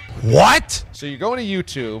Boomerang. What? So you're going to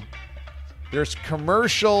YouTube. There's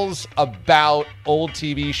commercials about old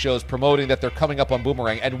TV shows promoting that they're coming up on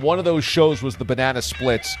Boomerang. And one of those shows was the Banana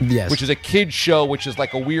Splits, yes, which is a kid's show, which is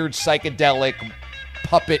like a weird psychedelic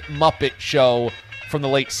puppet Muppet show from the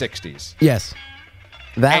late 60s. Yes.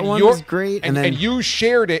 That one was great. And you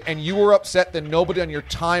shared it, and you were upset that nobody on your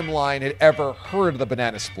timeline had ever heard of the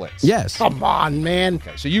Banana Splits. Yes. Come on, man.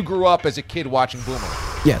 Okay, so you grew up as a kid watching Boomerang.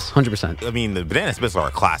 Yes, 100%. I mean, the Banana Splits are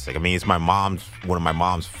a classic. I mean, it's one of my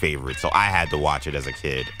mom's favorites, so I had to watch it as a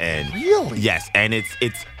kid. And really? Yes, and it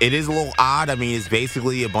is a little odd. I mean, it's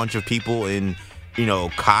basically a bunch of people in,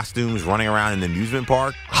 costumes running around in the amusement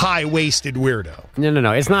park. High-waisted weirdo.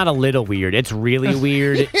 No. It's not a little weird. It's really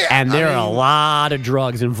weird. Yeah, and there are a lot of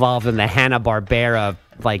drugs involved in the Hanna-Barbera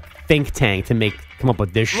think tank to come up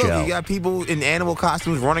with this show. Look, you got people in animal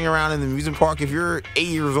costumes running around in the amusement park. If you're 8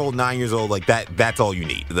 years old, 9 years old, that's all you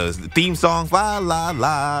need. The theme songs, la la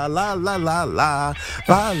la la la la la la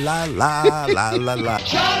la la la la la.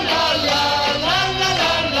 Cha la la la la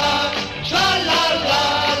la la. Cha la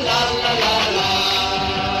la la la la la.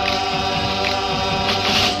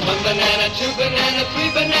 1 banana, 2 banana,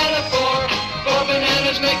 3 banana, 4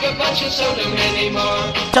 bananas make a bunch and so do many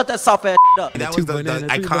more. Shut that soft ass up. That was the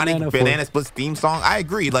iconic Banana Splits theme song. I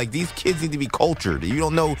agree. These kids need to be cultured. You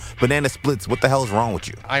don't know Banana Splits. What the hell is wrong with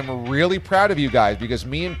you? I'm really proud of you guys because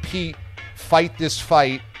me and Pete fight this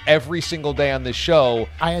fight every single day on this show.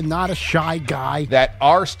 I am not a shy guy. That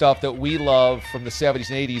our stuff that we love from the 70s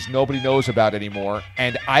and 80s, nobody knows about anymore.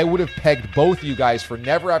 And I would have pegged both of you guys for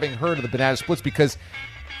never having heard of the Banana Splits because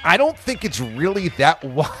I don't think it's really that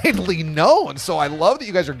widely known. So I love that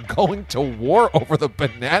you guys are going to war over the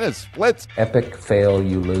Banana Splits. Epic fail,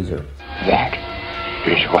 you loser. That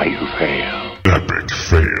is why you fail. Epic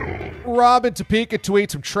fail. Robin Topeka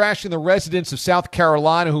tweets, I'm trashing the residents of South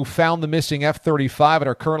Carolina who found the missing F-35 and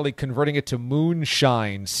are currently converting it to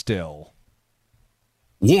moonshine still.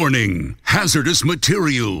 Warning, hazardous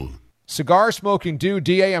material. Cigar smoking dude,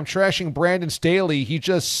 DA, I'm trashing Brandon Staley. He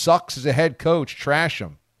just sucks as a head coach. Trash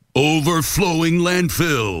him. Overflowing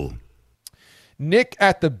landfill. Nick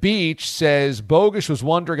at the beach says, Bogusch was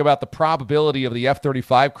wondering about the probability of the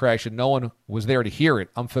F-35 crash and no one was there to hear it.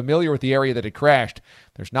 I'm familiar with the area that it crashed.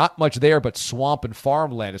 There's not much there but swamp and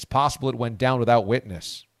farmland. It's possible it went down without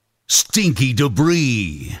witness. Stinky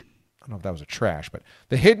debris. I don't know if that was a trash, but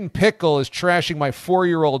the hidden pickle is trashing my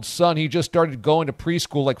 4-year-old son. He just started going to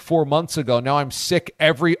preschool like 4 months ago. Now I'm sick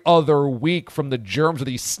every other week from the germs of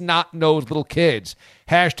these snot-nosed little kids.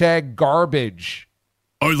 Hashtag garbage.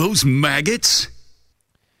 Are those maggots?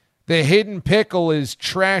 The hidden pickle is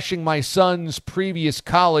trashing my son's previous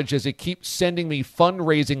college as it keeps sending me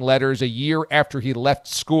fundraising letters a year after he left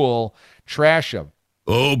school. Trash him.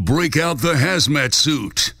 Oh, break out the hazmat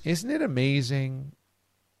suit. Isn't it amazing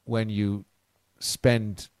when you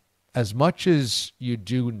spend as much as you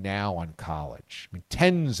do now on college? I mean,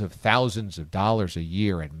 tens of thousands of dollars a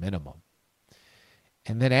year at minimum.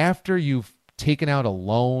 And then after you've taken out a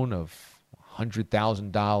loan of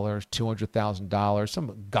 $100,000, $200,000,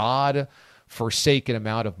 some God-forsaken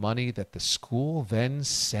amount of money, that the school then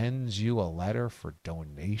sends you a letter for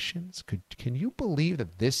donations? Can you believe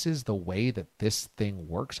that this is the way that this thing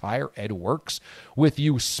works? Higher ed works with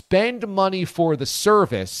you spend money for the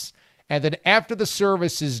service, and then after the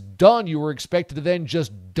service is done, you were expected to then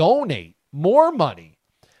just donate more money.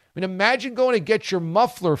 I mean, imagine going to get your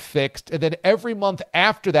muffler fixed, and then every month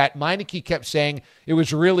after that, Meineke kept saying, it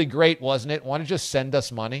was really great, wasn't it? Want to just send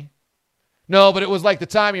us money? No, but it was like the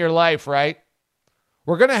time of your life, right?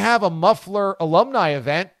 We're going to have a muffler alumni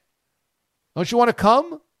event. Don't you want to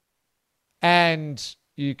come? And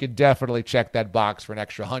you could definitely check that box for an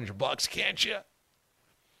extra $100, can't you?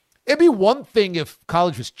 It'd be one thing if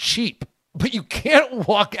college was cheap, but you can't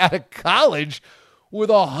walk out of college with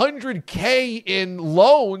 $100K in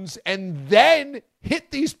loans and then hit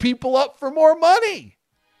these people up for more money.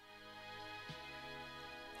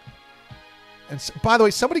 And so, by the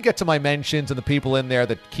way, somebody get to my mentions and the people in there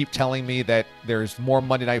that keep telling me that there's more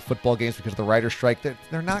Monday Night Football games because of the writer's strike.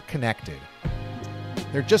 They're not connected.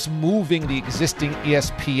 They're just moving the existing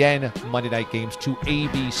ESPN Monday night games to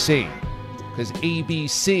ABC because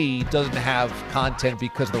ABC doesn't have content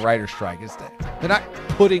because of the writer's strike. They're not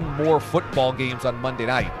putting more football games on Monday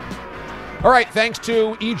night. All right, thanks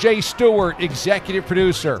to EJ Stewart, executive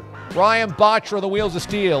producer, Ryan Botcher, the Wheels of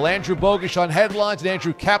Steel, Andrew Bogusch on headlines, and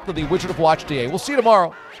Andrew Kaplan, the Wizard of Watch DA. We'll see you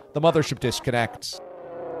tomorrow. The Mothership disconnects.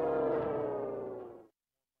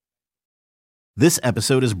 This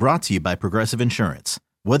episode is brought to you by Progressive Insurance.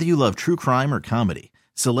 Whether you love true crime or comedy,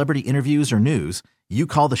 celebrity interviews or news, you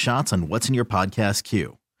call the shots on what's in your podcast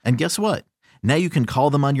queue. And guess what? Now you can call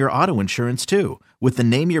them on your auto insurance too with the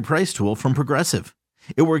Name Your Price tool from Progressive.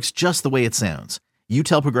 It works just the way it sounds. You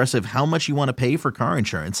tell Progressive how much you want to pay for car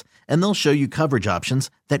insurance, and they'll show you coverage options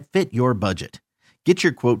that fit your budget. Get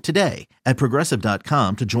your quote today at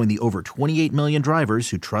Progressive.com to join the over 28 million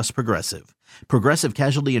drivers who trust Progressive. Progressive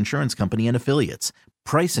Casualty Insurance Company and Affiliates.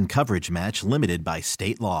 Price and coverage match limited by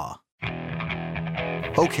state law.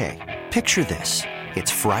 Okay, picture this. It's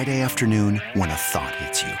Friday afternoon when a thought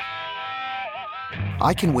hits you.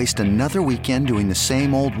 I can waste another weekend doing the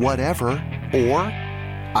same old whatever, or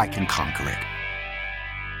I can conquer it.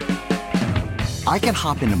 I can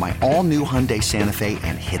hop into my all-new Hyundai Santa Fe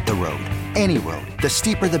and hit the road. Any road. The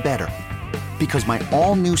steeper, the better. Because my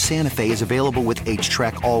all-new Santa Fe is available with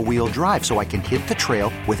H-Track all-wheel drive, so I can hit the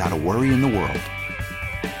trail without a worry in the world.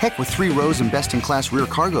 Heck, with 3 rows and best-in-class rear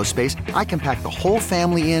cargo space, I can pack the whole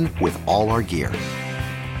family in with all our gear.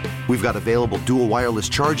 We've got available dual wireless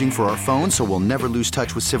charging for our phones, so we'll never lose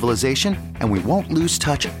touch with civilization, and we won't lose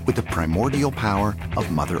touch with the primordial power of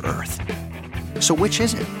Mother Earth. So which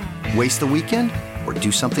is it? Waste the weekend or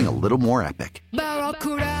do something a little more epic?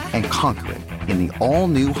 And conquer it in the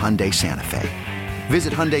all-new Hyundai Santa Fe.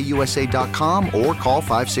 Visit HyundaiUSA.com or call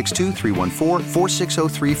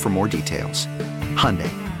 562-314-4603 for more details. Hyundai,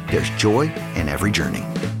 there's joy in every journey.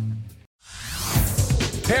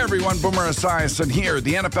 Hey everyone, Boomer Esiason here.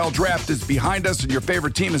 The NFL Draft is behind us and your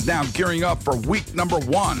favorite team is now gearing up for week number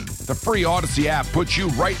 1. The free Odyssey app puts you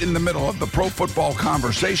right in the middle of the pro football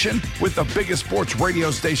conversation with the biggest sports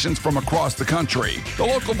radio stations from across the country. The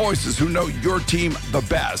local voices who know your team the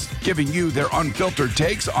best, giving you their unfiltered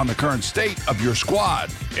takes on the current state of your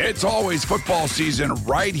squad. It's always football season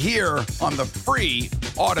right here on the free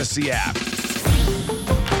Odyssey app.